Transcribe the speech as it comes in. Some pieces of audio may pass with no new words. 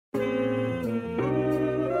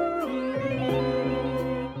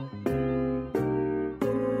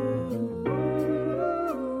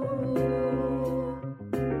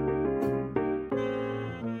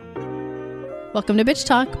Welcome to Bitch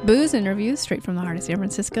Talk, booze interviews straight from the heart of San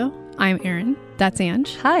Francisco. I'm Erin. That's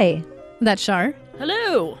Ange. Hi. That's Shar.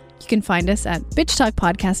 Hello. You can find us at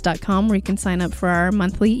bitchtalkpodcast.com where you can sign up for our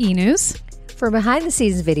monthly e-news. For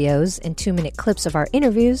behind-the-scenes videos and 2-minute clips of our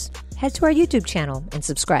interviews, head to our YouTube channel and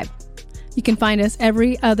subscribe. You can find us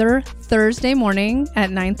every other Thursday morning at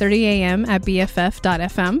 9:30 a.m. at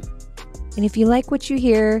bff.fm. And if you like what you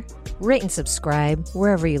hear, rate and subscribe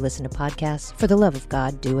wherever you listen to podcasts. For the love of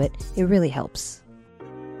God, do it. It really helps.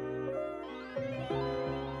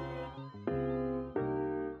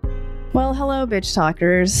 Well, hello, Bitch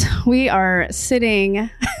Talkers. We are sitting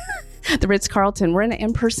at the Ritz-Carlton. We're in an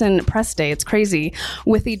in-person press day. It's crazy.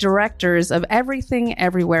 With the directors of Everything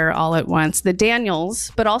Everywhere All at Once, the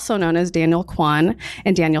Daniels, but also known as Daniel Quan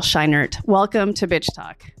and Daniel Scheinert. Welcome to Bitch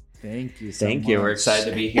Talk. Thank you Thank you. We're excited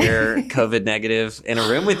to be here, COVID negative, in a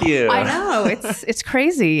room with you. I know. It's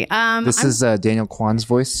crazy. This is Daniel Quan's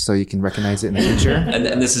voice, so you can recognize it in the future.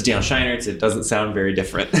 and this is Daniel Scheinert's. It doesn't sound very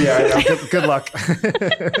different. Yeah, I know. Good luck.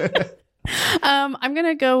 I'm going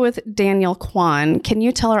to go with Daniel Quan. Can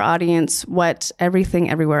you tell our audience what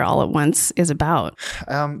Everything Everywhere All at Once is about?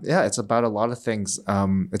 Yeah, it's about a lot of things.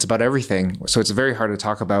 It's about everything. So it's very hard to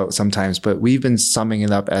talk about sometimes, but we've been summing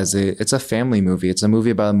it up as it's a family movie. It's a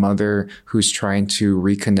movie about a mother who's trying to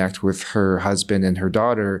reconnect with her husband and her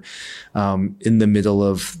daughter in the middle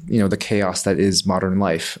of, the chaos that is modern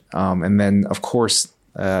life. And then, of course,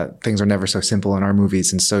 things are never so simple in our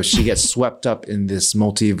movies. And so she gets swept up in this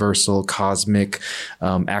multiversal, cosmic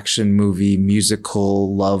action movie,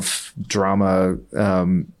 musical, love, drama,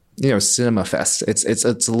 cinema fest.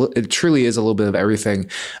 It truly is a little bit of everything.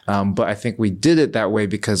 But I think we did it that way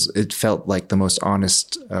because it felt like the most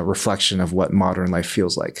honest reflection of what modern life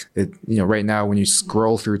feels like. Right now, when you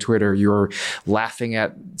scroll through Twitter, you're laughing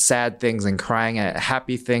at sad things and crying at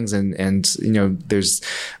happy things. And there's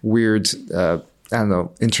weird,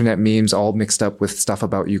 internet memes all mixed up with stuff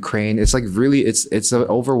about Ukraine. It's like really, it's an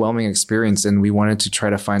overwhelming experience. And we wanted to try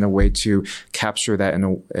to find a way to capture that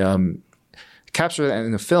in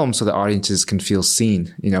a film so the audiences can feel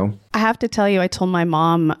seen, I have to tell you, I told my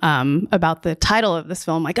mom about the title of this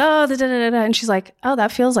film, like, and she's like, oh,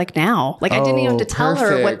 that feels like now. Like, I didn't even have to tell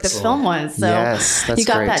her what the film was. So yes, that's you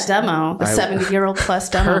got great. That demo, the 70-year-old plus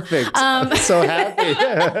demo. Perfect. I'm so happy.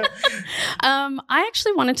 I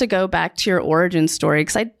actually wanted to go back to your origin story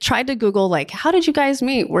because I tried to Google, like, how did you guys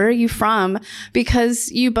meet? Where are you from? Because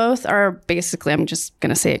you both are basically, I'm just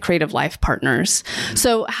going to say it, creative life partners.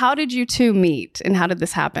 So how did you two meet and how did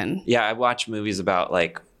this happen? Yeah, I watch movies about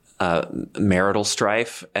marital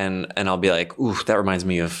strife and I'll be like, ooh, that reminds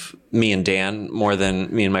me of me and Dan more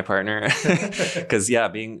than me and my partner. Because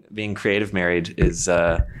being creative married is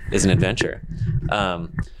an adventure.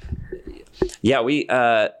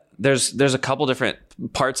 There's a couple different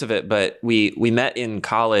parts of it, but we met in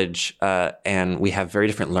college and we have very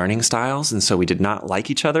different learning styles, and so we did not like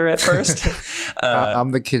each other at first.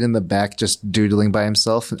 I'm the kid in the back just doodling by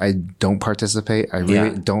himself. I don't participate. I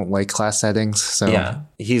really don't like class settings. So yeah,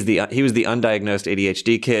 he was the undiagnosed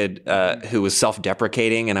ADHD kid who was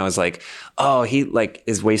self-deprecating, and I was like, oh, he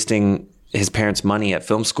is wasting his parents' money at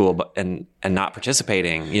film school and not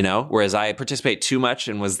participating, whereas I participate too much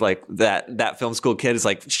and was like that film school kid is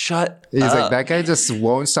like, shut He's up. like, that guy just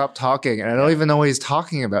won't stop talking. And I don't even know what he's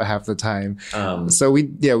talking about half the time. So we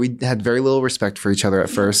had very little respect for each other at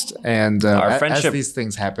first. And our friendship, as these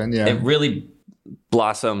things happen, it really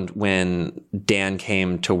blossomed when Dan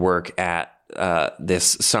came to work at this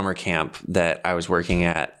summer camp that I was working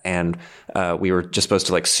at. And we were just supposed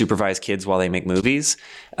to supervise kids while they make movies.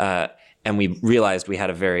 And we realized we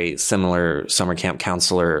had a very similar summer camp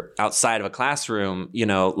counselor outside of a classroom,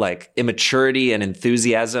 immaturity and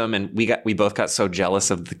enthusiasm. And we both got so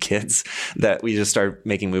jealous of the kids that we just started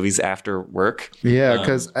making movies after work. Yeah,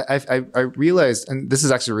 because I realized, and this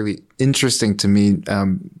is actually really interesting to me,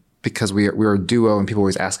 because we're a duo and people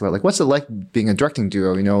always ask about what's it like being a directing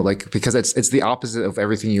duo, because it's the opposite of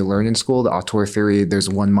everything you learn in school, the auteur theory. There's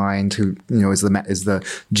one mind who, is the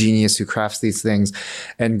genius who crafts these things.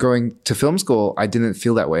 And going to film school, I didn't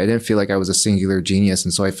feel that way. I didn't feel like I was a singular genius.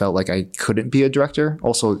 And so I felt like I couldn't be a director.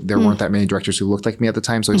 Also, there weren't that many directors who looked like me at the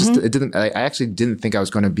time. So I actually didn't think I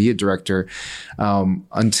was going to be a director,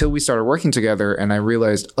 until we started working together. And I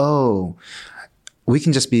realized, we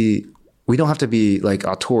can just be we don't have to be like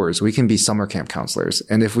auteurs. We can be summer camp counselors.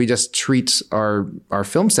 And if we just treat our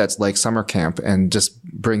film sets like summer camp and just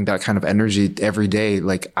bring that kind of energy every day,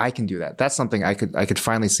 like I can do that. That's something I could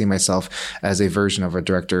finally see myself as a version of a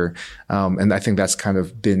director. And I think that's kind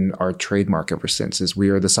of been our trademark ever since, is we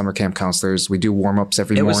are the summer camp counselors. We do warm-ups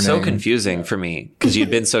every morning. It was so confusing for me because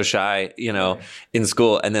you'd been so shy, you know, in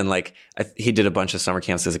school. And then like he did a bunch of summer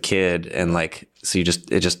camps as a kid, and like, so it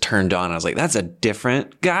just turned on. I was like, that's a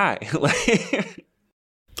different guy.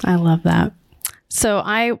 I love that. So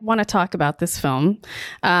I want to talk about this film.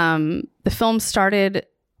 The film started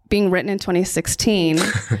being written in 2016.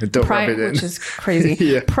 Don't rub it in. Which is crazy.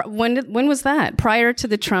 Yeah. When was that? Prior to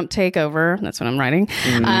the Trump takeover, that's what I'm writing,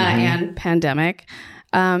 and pandemic.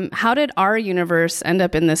 How did our universe end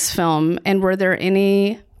up in this film? And were there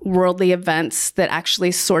any worldly events that actually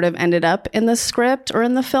sort of ended up in the script or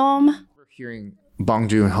in the film? We're hearing Bong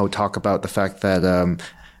Joon-ho talk about the fact that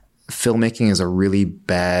filmmaking is a really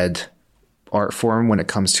bad art form when it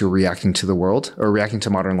comes to reacting to the world or reacting to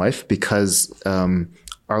modern life, because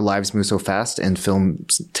our lives move so fast and film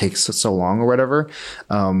takes so long or whatever.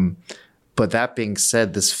 But that being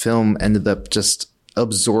said, this film ended up just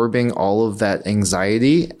absorbing all of that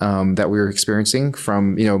anxiety that we were experiencing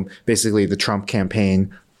from, you know, basically the Trump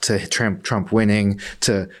campaign to Trump winning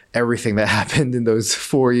to everything that happened in those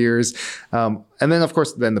 4 years. And then, of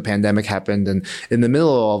course, then the pandemic happened. And in the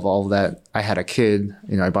middle of all of that, I had a kid,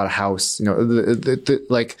 you know, I bought a house, you know,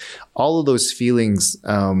 like all of those feelings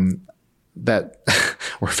that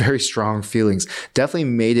were very strong feelings definitely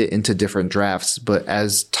made it into different drafts. But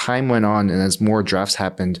as time went on and as more drafts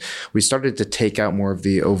happened, we started to take out more of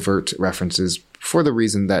the overt references for the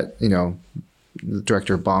reason that, you know, the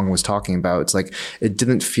director Bong was talking about. It's like, it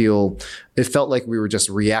felt like we were just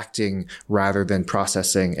reacting rather than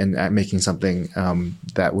processing and making something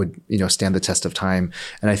that would, you know, stand the test of time.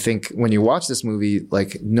 And I think when you watch this movie,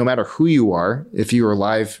 like no matter who you are, if you are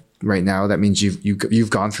alive right now, that means you've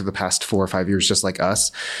gone through the past 4 or 5 years just like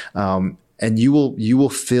us. And you will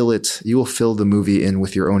fill the movie in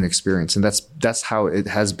with your own experience. And that's how it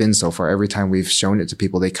has been so far. Every time we've shown it to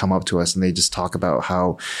people, they come up to us and they just talk about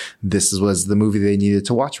how this was the movie they needed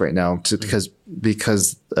to watch right now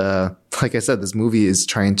because like I said, this movie is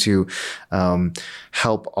trying to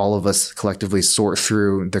help all of us collectively sort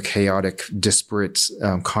through the chaotic, disparate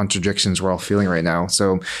contradictions we're all feeling right now.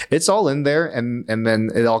 So it's all in there, and then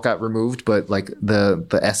it all got removed, but like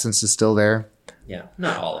the essence is still there. Yeah,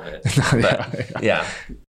 not all of it. But yeah.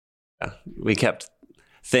 We kept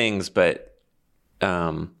things, but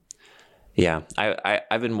yeah,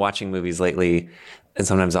 I've been watching movies lately, and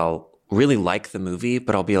sometimes I'll really like the movie,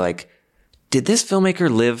 but I'll be like, did this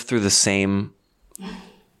filmmaker live through the same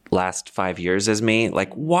last 5 years as me?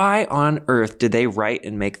 Like, why on earth did they write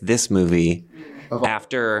and make this movie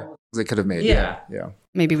after they could have made? Yeah.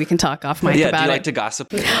 Maybe we can talk off mic about it. Do you like to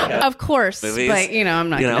gossip? Of course, movies? But you know, I'm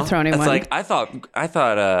not going to throw anyone. It's like I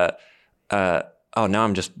thought. Oh, now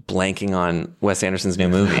I'm just blanking on Wes Anderson's new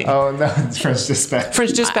movie. Oh no, it's French Dispatch.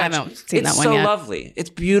 French Dispatch. I haven't seen that one yet. It's so yet. lovely. It's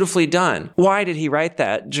beautifully done. Why did he write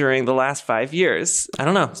that during the last 5 years? I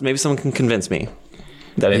don't know. Maybe someone can convince me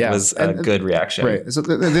that it was a good reaction. Right. So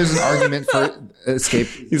there's an argument for escape.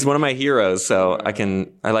 He's one of my heroes, so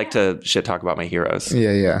I like to shit talk about my heroes.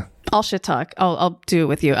 Yeah. I'll shit talk. I'll do it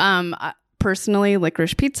with you. Personally,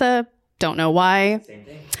 Licorice Pizza. Don't know why. Same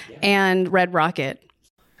thing. Yeah. And Red Rocket.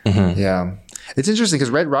 Mm-hmm. Yeah. It's interesting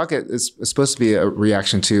because Red Rocket is supposed to be a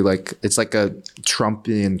reaction to, like, it's like a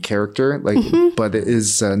Trumpian character, like, but it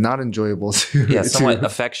is not enjoyable to. Yeah, somewhat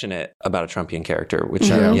affectionate about a Trumpian character, which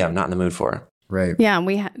I'm not in the mood for. Right. Yeah.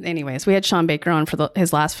 We had Sean Baker on for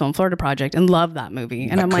his last film, Florida Project, and loved that movie.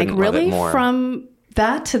 And I'm like, really? From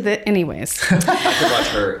that to the, anyways. I could watch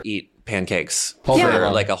her eat pancakes for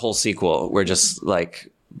like a whole sequel. We're just like,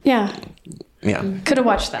 yeah. Could have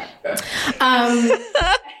watched that.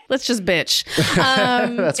 Let's just bitch.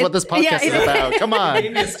 That's what this podcast is about. Come on. They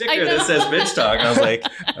gave me a sticker that says bitch talk. I was like,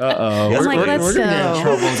 uh-oh. We're going to get in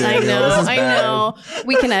trouble. I know.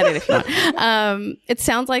 We can edit if you want. It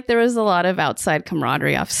sounds like there was a lot of outside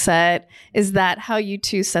camaraderie off set. Is that how you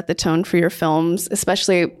two set the tone for your films?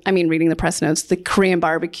 Especially, I mean, reading the press notes, the Korean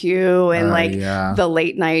barbecue and the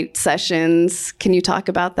late night sessions. Can you talk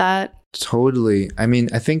about that? Totally. I mean,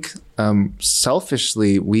 I think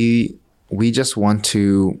selfishly, we just want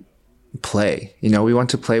to play. You know, we want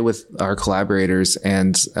to play with our collaborators.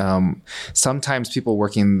 And sometimes people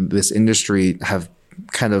working in this industry have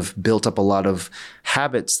kind of built up a lot of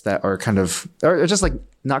habits that are kind of, or just like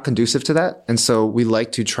not conducive to that. And so we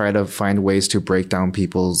like to try to find ways to break down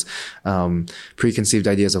people's preconceived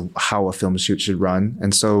ideas of how a film shoot should run.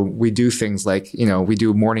 And so we do things like, we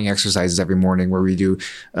do morning exercises every morning where we do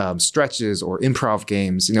stretches or improv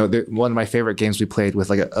games. One of my favorite games we played with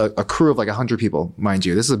like a crew of like 100 people, mind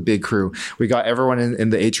you. This is a big crew. We got everyone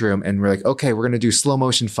in the atrium and we're like, okay, we're going to do slow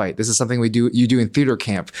motion fight. This is something you do in theater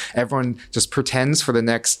camp. Everyone just pretends for the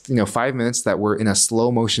next, 5 minutes that we're in a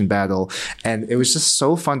slow motion battle. And it was just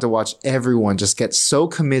so fun to watch everyone just get so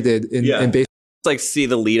committed in basically. It's like see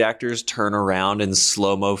the lead actors turn around and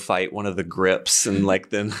slow-mo fight one of the grips, and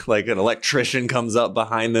then an electrician comes up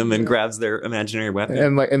behind them and grabs their imaginary weapon.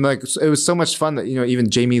 And it was so much fun that even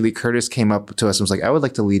Jamie Lee Curtis came up to us and was like, I would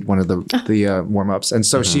like to lead one of the warm-ups. And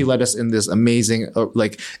so she led us in this amazing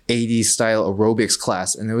 80s style aerobics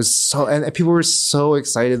class, and it was and people were so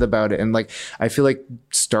excited about it. And I feel like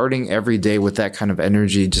starting every day with that kind of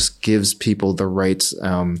energy just gives people the right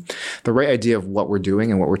idea of what we're doing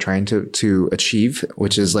and what we're trying to achieve,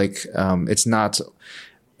 which is it's not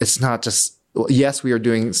just, yes, we are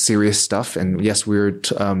doing serious stuff, and yes, we're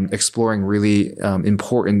exploring really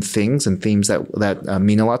important things and themes that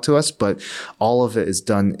mean a lot to us, but all of it is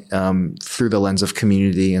done through the lens of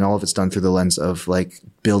community, and all of it's done through the lens of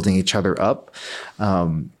building each other up,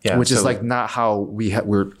 which is not how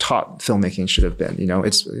we're taught filmmaking should have been.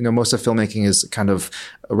 It's most of filmmaking is kind of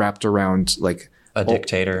wrapped around a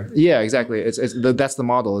dictator. Yeah, exactly. That's the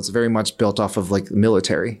model. It's very much built off of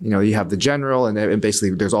military. You have the general, and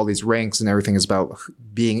basically there's all these ranks, and everything is about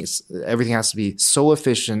everything has to be so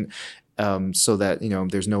efficient, so that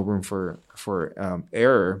there's no room for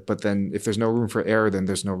error. But then if there's no room for error, then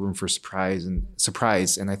there's no room for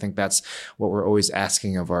surprise. And I think that's what we're always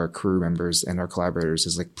asking of our crew members and our collaborators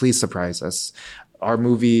is please surprise us. Our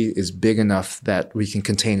movie is big enough that we can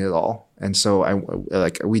contain it all. And so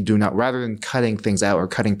we do not, rather than cutting things out or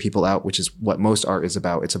cutting people out, which is what most art is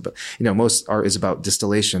about. It's about, most art is about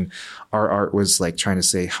distillation. Our art was trying to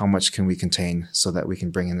say, how much can we contain so that we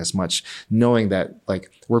can bring in as much, knowing that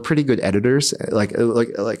we're pretty good editors,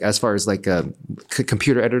 as far as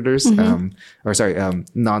computer editors,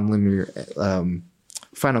 nonlinear,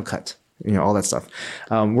 Final Cut. All that stuff.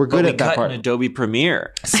 We're good at that part. In Adobe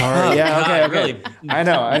Premiere. Sorry. Yeah. Okay. Really I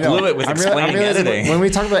know. Blew it with explaining editing. When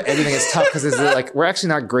we talk about editing, it's tough because we're actually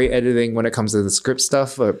not great editing when it comes to the script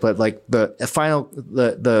stuff, but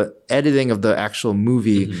the editing of the actual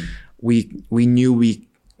movie, we knew we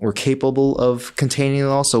were capable of containing it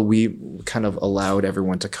all, so we kind of allowed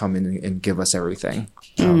everyone to come in and give us everything.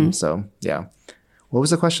 So yeah. What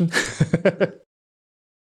was the question?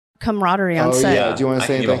 Camaraderie on set. Yeah. Do you want to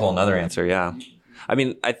say anything? I can give a whole nother answer. Yeah. I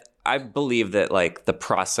mean, I believe that the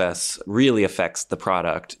process really affects the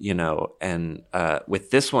product, and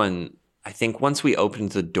with this one, I think once we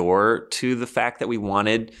opened the door to the fact that we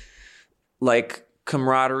wanted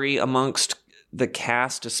camaraderie amongst the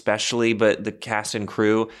cast, especially, but the cast and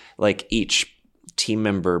crew, each team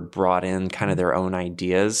member brought in kind of their own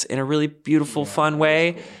ideas in a really beautiful, fun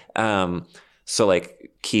way. So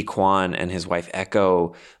Quan and his wife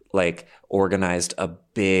Echo organized a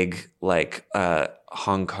big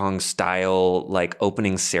Hong Kong style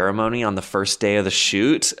opening ceremony on the first day of the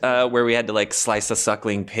shoot, where we had to slice a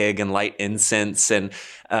suckling pig and light incense, and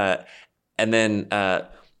then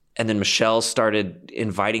Michelle started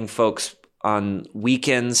inviting folks on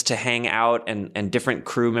weekends to hang out, and different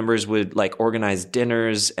crew members would organize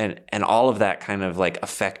dinners, and all of that kind of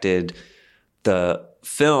affected the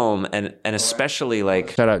film, and especially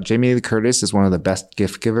shout out, Jamie Lee Curtis is one of the best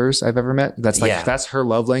gift givers I've ever met. That's that's her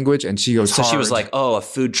love language, and she goes hard. She was a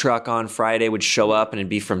food truck on Friday would show up and it'd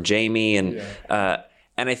be from Jamie, and I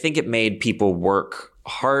think it made people work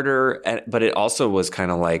harder, but it also was kind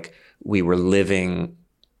of we were living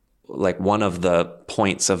one of the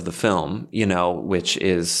points of the film, which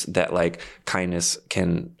is that kindness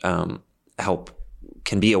can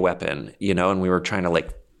be a weapon, and we were trying to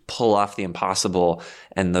pull off the impossible,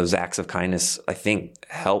 and those acts of kindness, I think,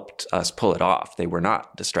 helped us pull it off. They were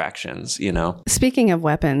not distractions, Speaking of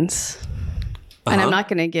weapons, and I'm not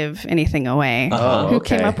going to give anything away. Who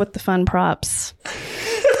came up with the fun props?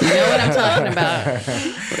 You know what I'm talking about.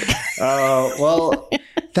 Well,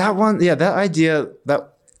 that one, that idea,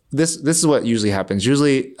 this is what usually happens.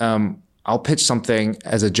 Usually, I'll pitch something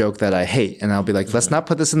as a joke that I hate, and I'll be let's not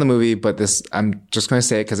put this in the movie, but this, I'm just going to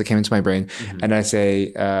say it because it came into my brain. And I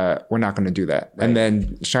say, we're not going to do that. Right. And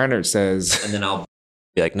then Shiner says, and then I'll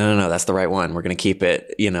be no, that's the right one. We're going to keep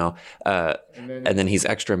it, and then he's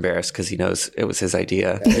extra embarrassed because he knows it was his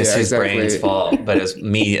idea. It's his brain's fault, but it was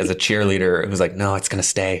me as a cheerleader who's no, it's going to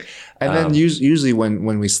stay. And then usually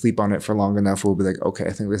when we sleep on it for long enough, we'll be like, okay,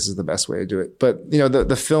 I think this is the best way to do it. But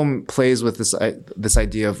the film plays with this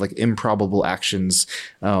idea of like improbable actions,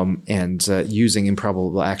 and using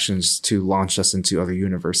improbable actions to launch us into other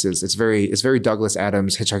universes. It's very Douglas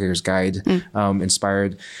Adams' Hitchhiker's Guide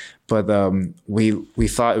inspired. But we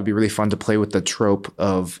thought it would be really fun to play with the trope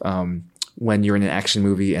of when you're in an action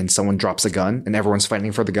movie and someone drops a gun and everyone's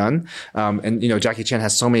fighting for the gun. And Jackie Chan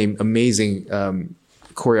has so many amazing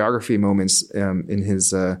choreography moments in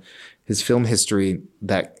his film history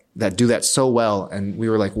that do that so well. And we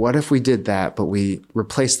were like, what if we did that, but we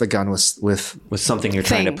replaced the gun with something you're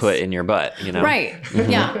trying to put in your butt, Right.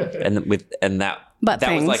 Yeah. and that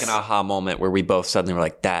was like an aha moment where we both suddenly were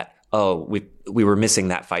like, we were missing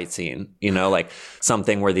that fight scene, like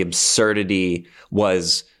something where the absurdity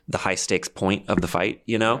was the high stakes point of the fight,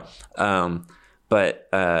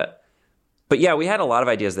 But yeah, we had a lot of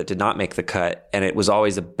ideas that did not make the cut, and it was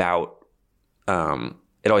always about,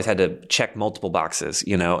 it always had to check multiple boxes,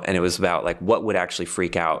 and it was about like what would actually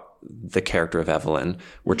freak out the character of Evelyn.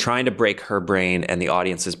 We're trying to break her brain and the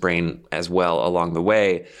audience's brain as well along the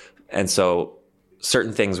way. And so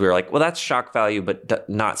certain things we were like, well, that's shock value, but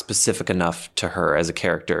not specific enough to her as a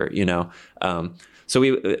character, So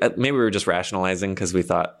maybe we were just rationalizing because we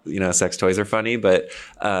thought, sex toys are funny, but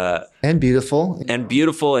and beautiful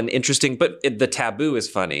and interesting. But the taboo is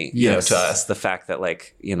funny, yes. To us. The fact that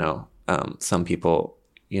some people,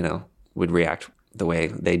 would react the way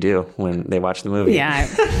they do when they watch the movie. Yeah.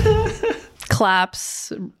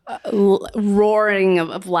 Claps, roaring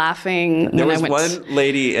of laughing. There was one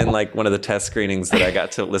lady in like one of the test screenings that I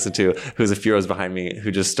got to listen to, who was a few rows behind me,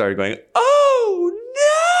 who just started going, "Oh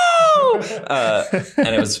no!" And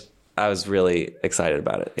I was really excited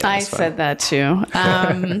about it. Yeah, I said that too.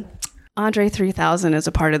 Andre 3000 is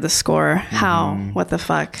a part of the score. How? What the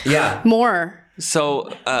fuck? Yeah. More.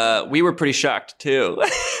 So we were pretty shocked too.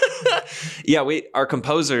 Yeah, our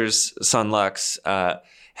composers, Sun Lux,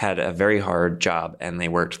 had a very hard job and they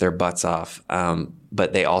worked their butts off.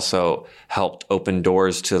 But they also helped open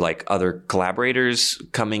doors to like other collaborators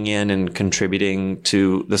coming in and contributing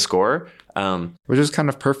to the score. Which is kind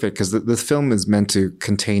of perfect because the film is meant to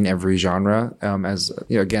contain every genre, as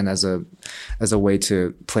a way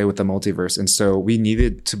to play with the multiverse. And so we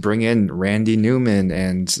needed to bring in Randy Newman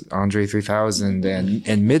and Andre 3000 and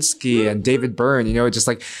Mitski and David Byrne. Just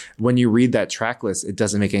like when you read that track list, it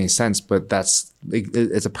doesn't make any sense, but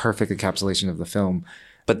it's a perfect encapsulation of the film.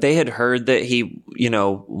 But they had heard that he,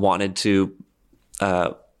 wanted to,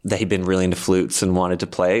 that he'd been really into flutes and wanted to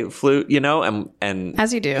play flute, and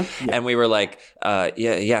as you do. And we were like,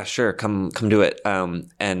 yeah, sure. Come do it.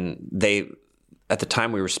 And they, at the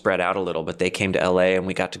time we were spread out a little, but they came to LA and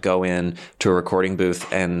we got to go in to a recording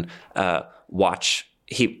booth and, watch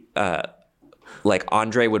like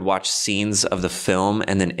Andre would watch scenes of the film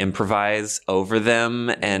and then improvise over them.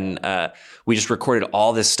 And, we just recorded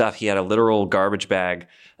all this stuff. He had a literal garbage bag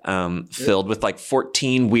filled with like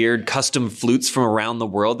 14 weird custom flutes from around the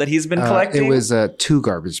world that he's been collecting. It was 2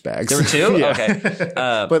 garbage bags. There were 2? Yeah. Okay.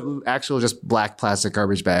 But actual just black plastic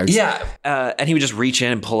garbage bags. Yeah. And he would just reach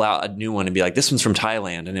in and pull out a new one and be like, this one's from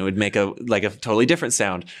Thailand. And it would make a totally different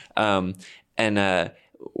sound.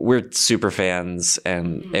 We're super fans,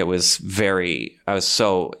 and I was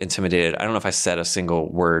so intimidated. I don't know if I said a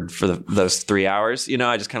single word for those 3 hours.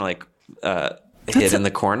 I just kind of like hid in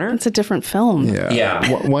the corner. It's a different film.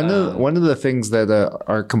 Yeah. One of the things that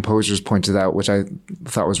our composers pointed out, which I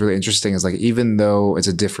thought was really interesting, is like even though it's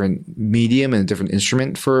a different medium and a different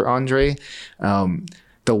instrument for Andre,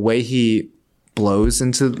 the way he blows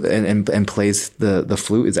into and plays the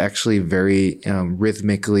flute is actually very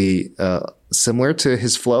rhythmically similar to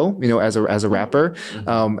his flow, as a rapper.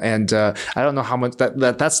 And I don't know how much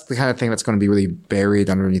that's the kind of thing that's going to be really buried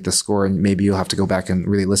underneath the score, and maybe you'll have to go back and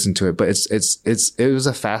really listen to it. But it was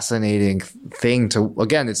a fascinating thing to,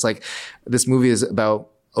 again, it's like this movie is about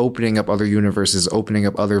opening up other universes, opening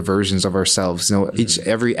up other versions of ourselves.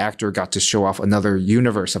 Every actor got to show off another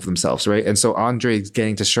universe of themselves, right? And so Andre's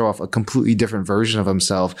getting to show off a completely different version of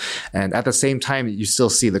himself. And at the same time, you still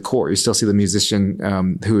see the core. You still see the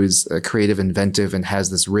musician who is creative, inventive, and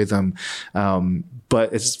has this rhythm.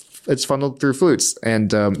 But it's funneled through flutes.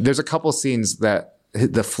 And there's a couple scenes that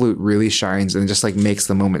the flute really shines and just like makes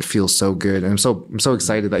the moment feel so good. And I'm so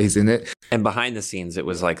excited that he's in it. And behind the scenes, it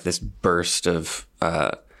was like this burst of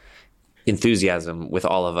enthusiasm with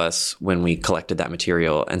all of us when we collected that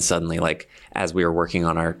material. And suddenly, like, as we were working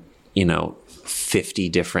on our, 50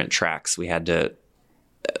 different tracks we had to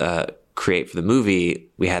create for the movie,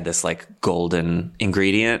 we had this like golden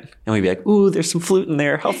ingredient, and we'd be like, ooh, there's some flute in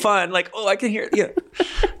there. How fun. Like, oh, I can hear it. Yeah.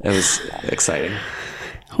 It was exciting.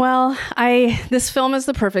 Well, this film is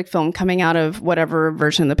the perfect film coming out of whatever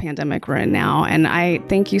version of the pandemic we're in now. And I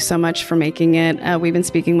thank you so much for making it. We've been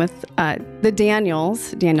speaking with the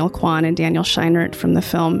Daniels, Daniel Quan and Daniel Scheinert from the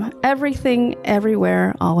film Everything,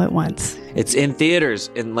 Everywhere, All at Once. It's in theaters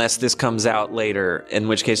unless this comes out later, in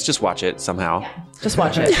which case just watch it somehow. Yeah, just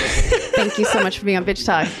watch it. Thank you so much for being on Bitch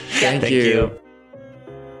Talk. Thank you.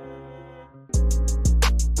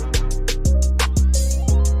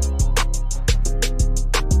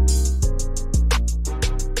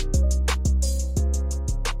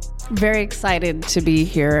 Very excited to be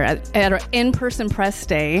here at our in-person press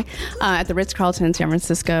day at the Ritz-Carlton in San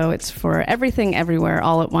Francisco. It's for Everything, Everywhere,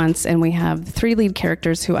 All at Once, and we have 3 lead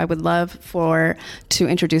characters who I would love to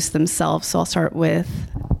introduce themselves. So I'll start with...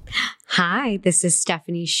 Hi, this is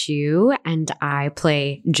Stephanie Hsu, and I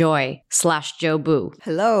play Joy/Jobu.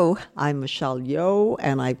 Hello, I'm Michelle Yeoh,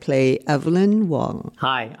 and I play Evelyn Wong.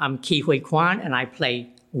 Hi, I'm Quan, and I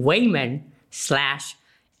play Wayman /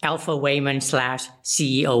 Alpha Wayman /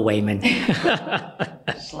 CEO Wayman.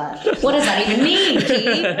 What does that even mean, G?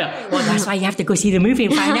 Well, that's why you have to go see the movie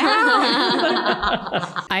and find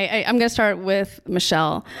out. I'm going to start with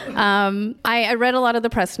Michelle. I read a lot of the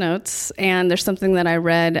press notes, and there's something that I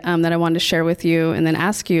read that I wanted to share with you and then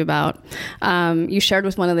ask you about. You shared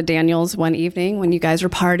with one of the Daniels one evening when you guys were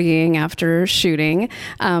partying after shooting.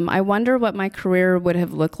 I wonder what my career would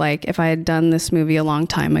have looked like if I had done this movie a long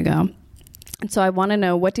time ago. And so I want to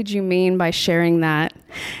know, what did you mean by sharing that?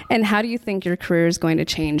 And how do you think your career is going to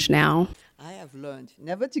change now? I have learned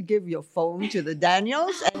never to give your phone to the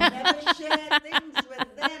Daniels and never share things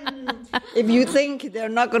with them if you think they're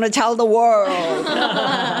not going to tell the world.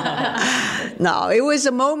 No, it was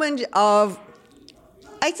a moment of,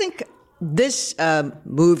 I think this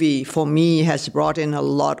movie for me has brought in a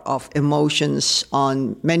lot of emotions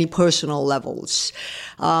on many personal levels.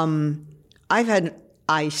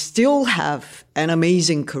 I still have an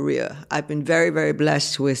amazing career. I've been very, very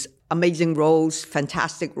blessed with amazing roles,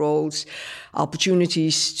 fantastic roles,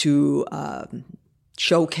 opportunities to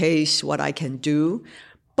showcase what I can do.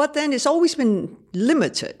 But then it's always been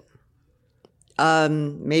limited.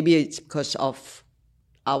 Maybe it's because of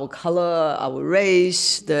our color, our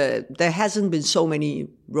race. There hasn't been so many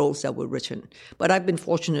roles that were written. But I've been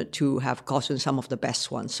fortunate to have gotten some of the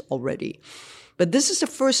best ones already. But this is the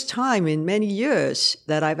first time in many years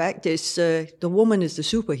that I've acted as the woman is the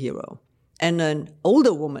superhero, and an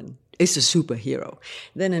older woman is a superhero.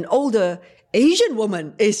 Then an older Asian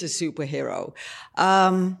woman is a superhero.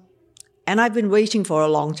 And I've been waiting for a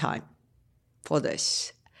long time for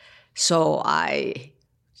this. So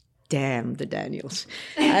damn the Daniels.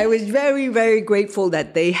 I was very, very grateful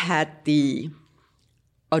that they had the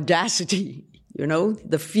audacity,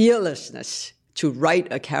 the fearlessness to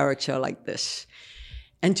write a character like this.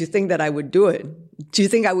 And to think that I would do it, to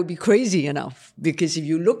think I would be crazy enough. Because if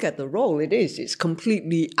you look at the role, it's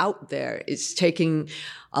completely out there. It's taking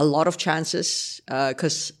a lot of chances.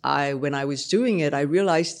 Because when I was doing it, I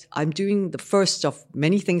realized I'm doing the first of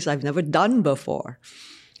many things I've never done before.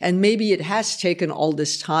 And maybe it has taken all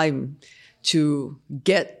this time to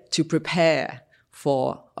get to prepare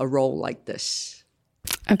for a role like this.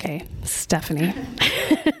 Okay, Stephanie.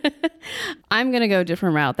 I'm going to go a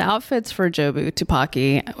different route. The outfits for Jobu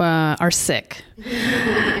Tupaki are sick.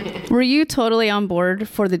 Were you totally on board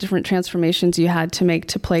for the different transformations you had to make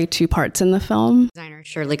to play 2 parts in the film? Designer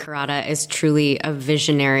Shirley Kurata is truly a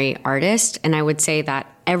visionary artist, and I would say that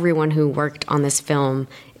everyone who worked on this film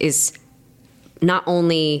is not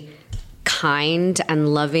only kind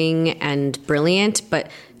and loving and brilliant, but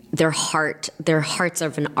their hearts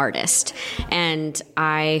of an artist. And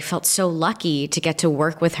I felt so lucky to get to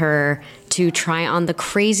work with her to try on the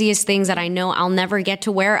craziest things that I know I'll never get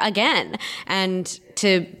to wear again. And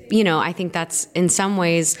to, I think that's in some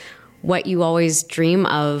ways what you always dream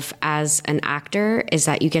of as an actor, is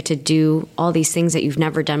that you get to do all these things that you've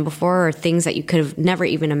never done before, or things that you could have never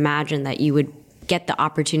even imagined that you would get the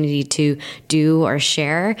opportunity to do or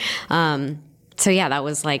share. So yeah, that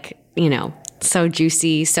was like, so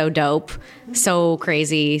juicy, so dope, so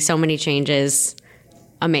crazy, so many changes.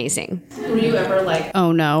 Amazing. Were you ever like,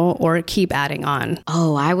 oh no, or keep adding on?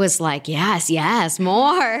 Oh, I was like, yes,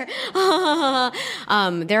 more.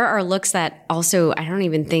 There are looks that also,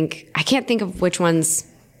 I can't think of which ones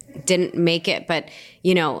didn't make it, but,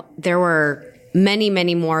 there were many,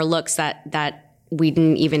 many more looks that we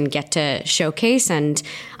didn't even get to showcase. And,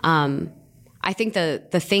 I think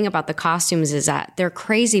the thing about the costumes is that they're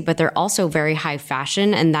crazy, but they're also very high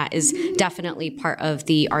fashion. And that is definitely part of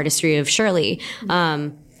the artistry of Shirley,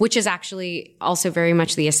 which is actually also very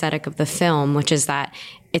much the aesthetic of the film, which is that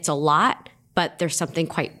it's a lot, but there's something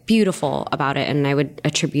quite beautiful about it. And I would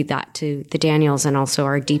attribute that to the Daniels and also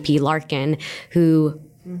our DP Larkin, who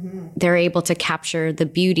they're able to capture the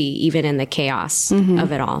beauty even in the chaos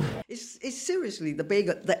of it all. It's seriously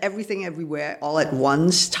the Everything Everywhere All at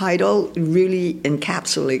Once title really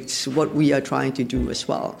encapsulates what we are trying to do as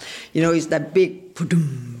well. You know, it's that big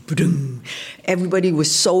ba-dum, ba-dum. Everybody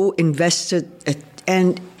was so invested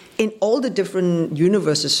and in all the different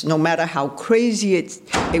universes, no matter how crazy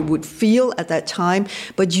it would feel at that time,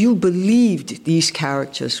 but you believed these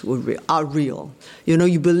characters are real. You know,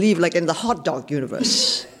 you believe, like in the hot dog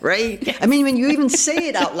universe, right? Yes. I mean, when you even say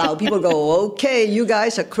it out loud, people go, okay, you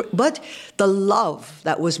guys are... But the love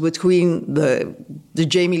that was between the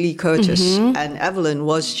Jamie Lee Curtis and Evelyn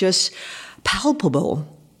was just palpable.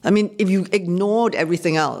 I mean, if you ignored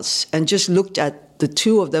everything else and just looked at the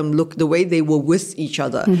two of them, the way they were with each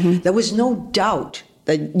other, there was no doubt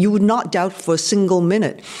that you would not doubt for a single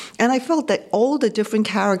minute. And I felt that all the different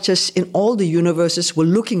characters in all the universes were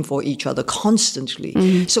looking for each other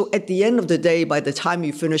constantly. So at the end of the day, by the time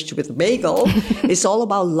you finished with Bagel, it's all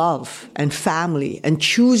about love and family and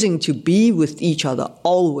choosing to be with each other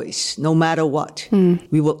always, no matter what.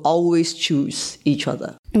 We will always choose each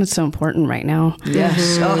other. And it's so important right now.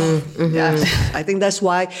 Yes. Yes. I think that's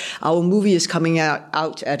why our movie is coming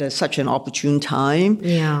out at such an opportune time.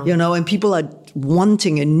 Yeah. You know, and people are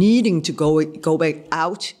wanting and needing to go back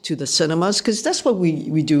out to the cinemas, because that's what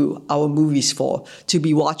we do our movies for, to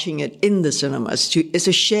be watching it in the cinemas. It's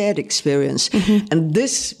a shared experience. And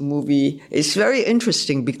this movie is very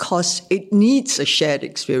interesting because it needs a shared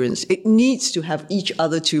experience. It needs to have each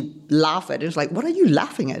other to laugh at. It's like, what are you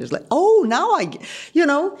laughing at? It's like, oh, now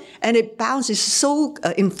and it bounces so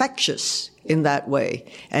infectious in that way.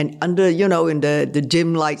 And under, in the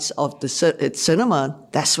dim lights of the cinema,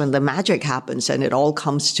 that's when the magic happens and it all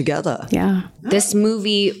comes together. Yeah. This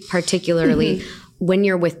movie particularly, when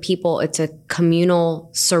you're with people, it's a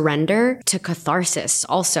communal surrender to catharsis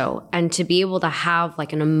also. And to be able to have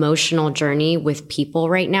like an emotional journey with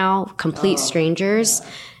people right now, complete strangers,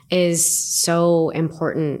 is so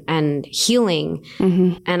important and healing.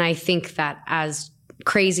 And I think that as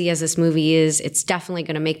crazy as this movie is, it's definitely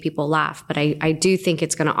going to make people laugh. But I do think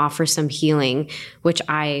it's going to offer some healing, which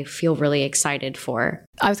I feel really excited for.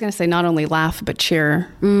 I was going to say not only laugh, but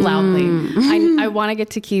cheer loudly. I want to get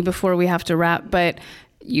to Key before we have to wrap, but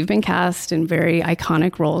you've been cast in very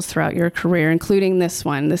iconic roles throughout your career, including this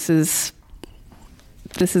one. This is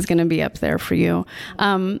going to be up there for you.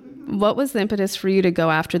 What was the impetus for you to go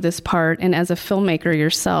after this part? And as a filmmaker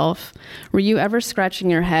yourself, were you ever scratching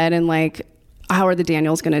your head and like, how are the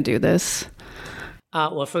Daniels going to do this?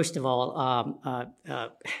 Well, first of all,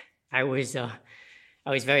 I was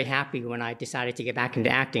very happy when I decided to get back into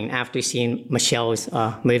acting after seeing Michelle's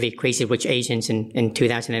movie Crazy Rich Asians in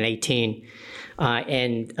 2018.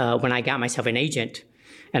 And when I got myself an agent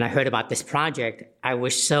and I heard about this project, I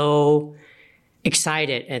was so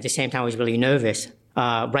excited. And at the same time, I was really nervous.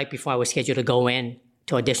 Right before I was scheduled to go in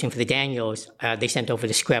to audition for the Daniels, they sent over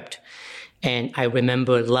the script. And I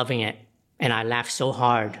remember loving it. And I laughed so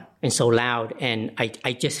hard and so loud. And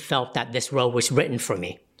I just felt that this role was written for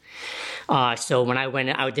me. So when I went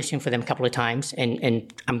and auditioned for them a couple of times,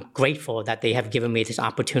 and I'm grateful that they have given me this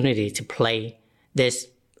opportunity to play this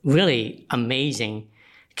really amazing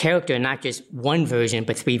character, not just one version,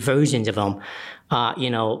 but 3 versions of them. I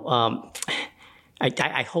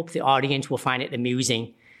hope the audience will find it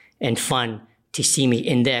amusing and fun to see me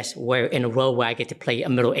in this, where in a role where I get to play a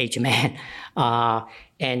middle-aged man.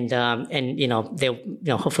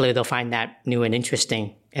 Hopefully they'll find that new and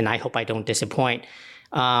interesting, and I hope I don't disappoint.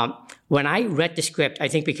 When I read the script, I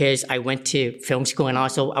think because I went to film school and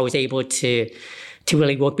also I was able to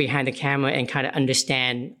really work behind the camera and kind of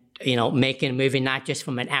understand, making a movie, not just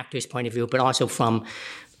from an actor's point of view, but also from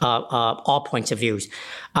all points of views.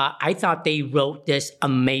 I thought they wrote this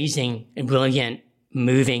amazing and brilliant,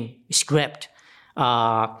 moving script.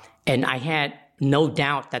 And I had no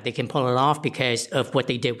doubt that they can pull it off because of what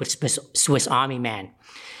they did with Swiss Army Man.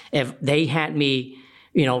 If they had me,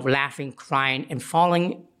 laughing, crying, and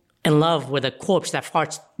falling in love with a corpse that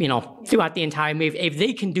farts, throughout the entire movie, if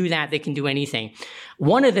they can do that, they can do anything.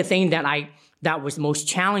 One of the things that was most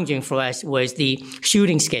challenging for us was the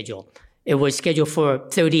shooting schedule. It was scheduled for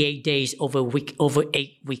 38 days over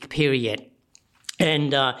 8-week period.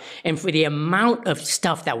 And for the amount of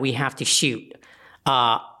stuff that we have to shoot,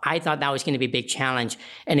 I thought that was going to be a big challenge.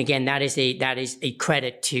 And again, that is a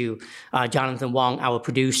credit to Jonathan Wong, our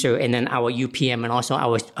producer, and then our UPM and also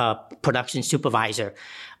our production supervisor.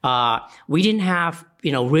 We didn't have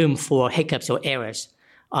room for hiccups or errors,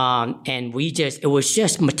 and it was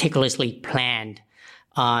just meticulously planned.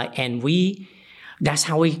 And that's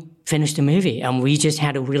how we finished the movie. And we just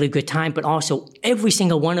had a really good time. But also, every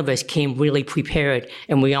single one of us came really prepared.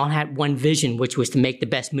 And we all had one vision, which was to make the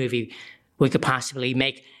best movie we could possibly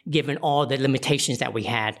make, given all the limitations that we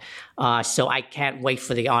had. So I can't wait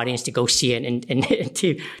for the audience to go see it and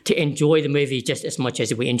to enjoy the movie just as much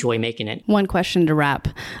as we enjoy making it. One question to wrap.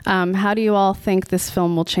 How do you all think this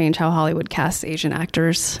film will change how Hollywood casts Asian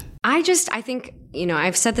actors? I think,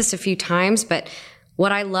 I've said this a few times, but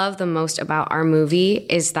what I love the most about our movie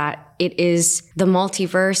is that it is the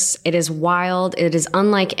multiverse. It is wild. It is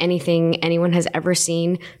unlike anything anyone has ever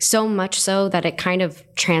seen, so much so that it kind of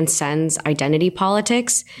transcends identity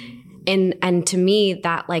politics. And to me,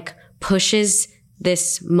 that like pushes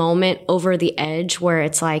this moment over the edge where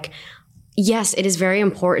it's like, yes, it is very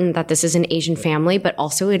important that this is an Asian family, but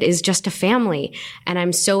also it is just a family. And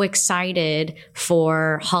I'm so excited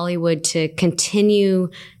for Hollywood to continue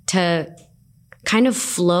to kind of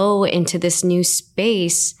flow into this new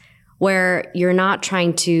space where you're not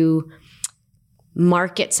trying to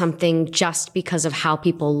market something just because of how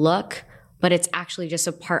people look, but it's actually just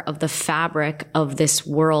a part of the fabric of this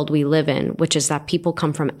world we live in, which is that people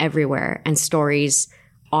come from everywhere and stories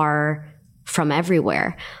are from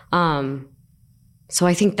everywhere. So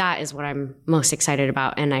I think that is what I'm most excited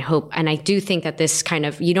about. And I do think that this kind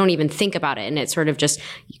of, you don't even think about it, and it sort of just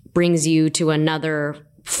brings you to another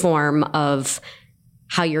form of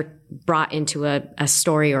how you're brought into a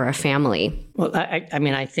story or a family. Well,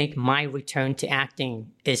 I think my return to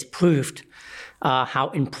acting is proved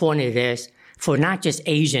how important it is for not just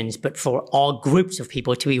Asians, but for all groups of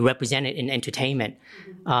people to be represented in entertainment.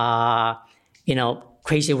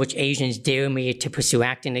 Crazy Rich Asians dare me to pursue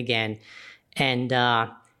acting again. And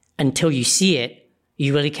until you see it,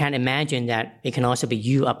 you really can't imagine that it can also be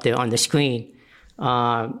you up there on the screen.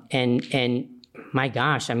 And my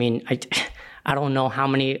gosh, I don't know how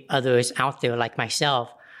many others out there like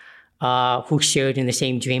myself who shared in the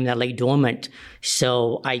same dream that lay dormant.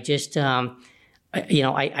 So I just,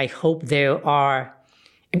 I hope there are.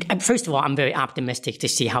 First of all, I'm very optimistic to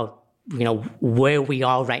see how where we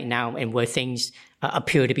are right now and where things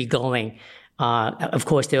appear to be going. Of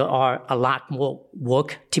course, there are a lot more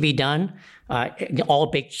work to be done. All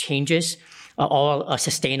big changes, all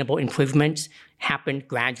sustainable improvements happen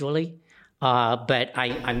gradually. But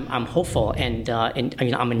I'm hopeful and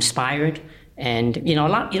I'm inspired. And, a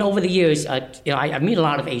lot, over the years, I meet a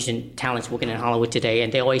lot of Asian talents working in Hollywood today,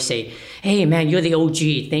 and they always say, hey, man, you're the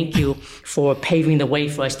OG. Thank you for paving the way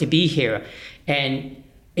for us to be here. And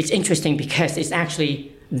it's interesting because it's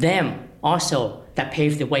actually them also that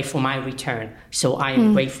paved the way for my return. So I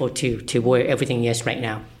am grateful to where everything is right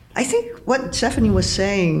now. I think what Stephanie was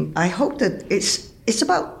saying, I hope that it's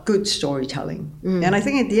about good storytelling. And I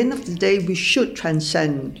think at the end of the day, we should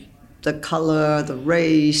transcend the color, the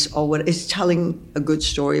race, or what is telling a good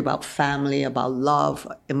story about family, about love,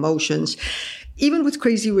 emotions. Even with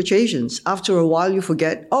Crazy Rich Asians, after a while you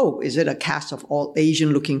forget, is it a cast of all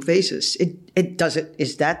Asian-looking faces?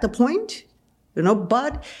 Is that the point?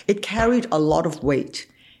 But it carried a lot of weight.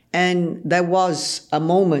 And there was a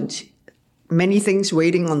moment, many things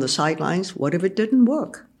waiting on the sidelines. What if it didn't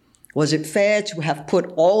work? Was it fair to have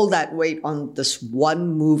put all that weight on this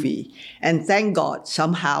one movie? And thank God,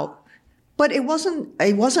 somehow, but it wasn't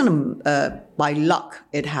by luck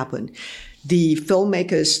it happened. The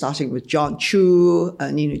filmmakers, starting with John Chu,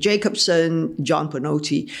 Nina Jacobson, John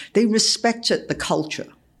Panotti, they respected the culture.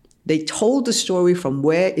 They told the story from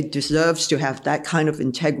where it deserves to have that kind of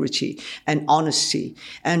integrity and honesty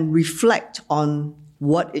and reflect on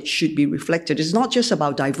what it should be reflected. It's not just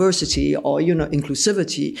about diversity or,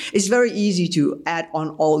 inclusivity. It's very easy to add on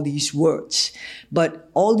all these words. But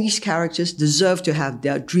all these characters deserve to have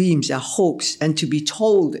their dreams, their hopes, and to be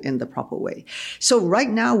told in the proper way. So right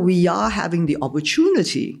now we are having the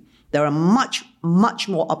opportunity. There are much, much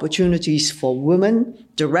more opportunities for women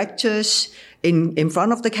directors in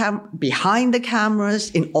front of the behind the cameras,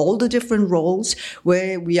 in all the different roles,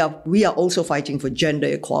 where we are also fighting for gender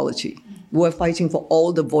equality. We're fighting for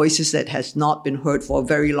all the voices that has not been heard for a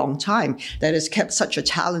very long time, that has kept such a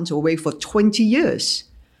talent away for 20 years,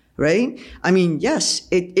 right? Yes,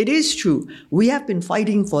 it is true. We have been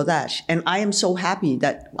fighting for that. And I am so happy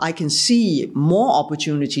that I can see more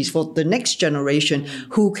opportunities for the next generation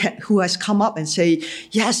who has come up and say,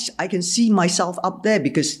 yes, I can see myself up there,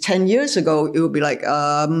 because 10 years ago, it would be like,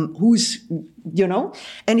 who's,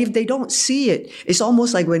 and if they don't see it, it's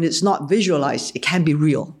almost like when it's not visualized, it can be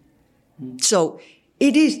real. So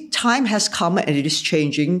time has come and it is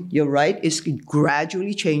changing. You're right. It's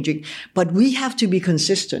gradually changing, but we have to be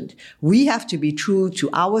consistent. We have to be true to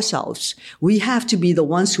ourselves. We have to be the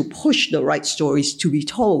ones who push the right stories to be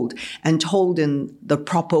told and told in the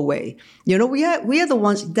proper way. We are the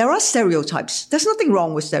ones, there are stereotypes. There's nothing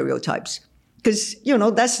wrong with stereotypes because,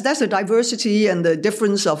 that's the diversity and the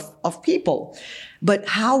difference of people. But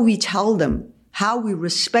how we tell them, how we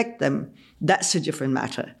respect them, that's a different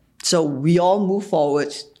matter. So we all move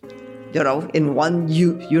forward, in one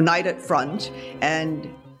united front. And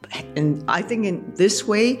I think in this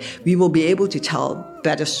way, we will be able to tell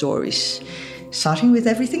better stories. Starting with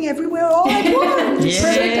Everything Everywhere All at Once. Yeah.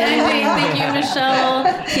 Perfect ending. Thank you,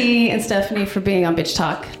 Michelle, P, and Stephanie for being on Bitch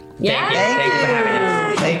Talk. Yeah. Thank you for having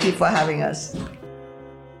us. Thank you for having us.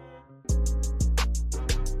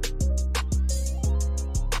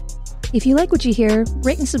 If you like what you hear,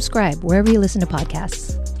 rate and subscribe wherever you listen to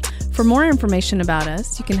podcasts. For more information about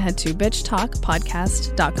us, you can head to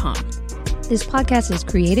bitchtalkpodcast.com. This podcast is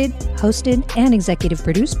created, hosted, and executive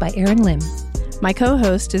produced by Aaron Lim. My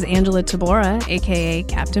co-host is Angela Tabora, aka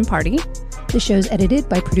Captain Party. The show's edited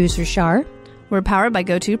by producer Shar. We're powered by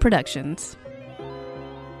GoTo Productions.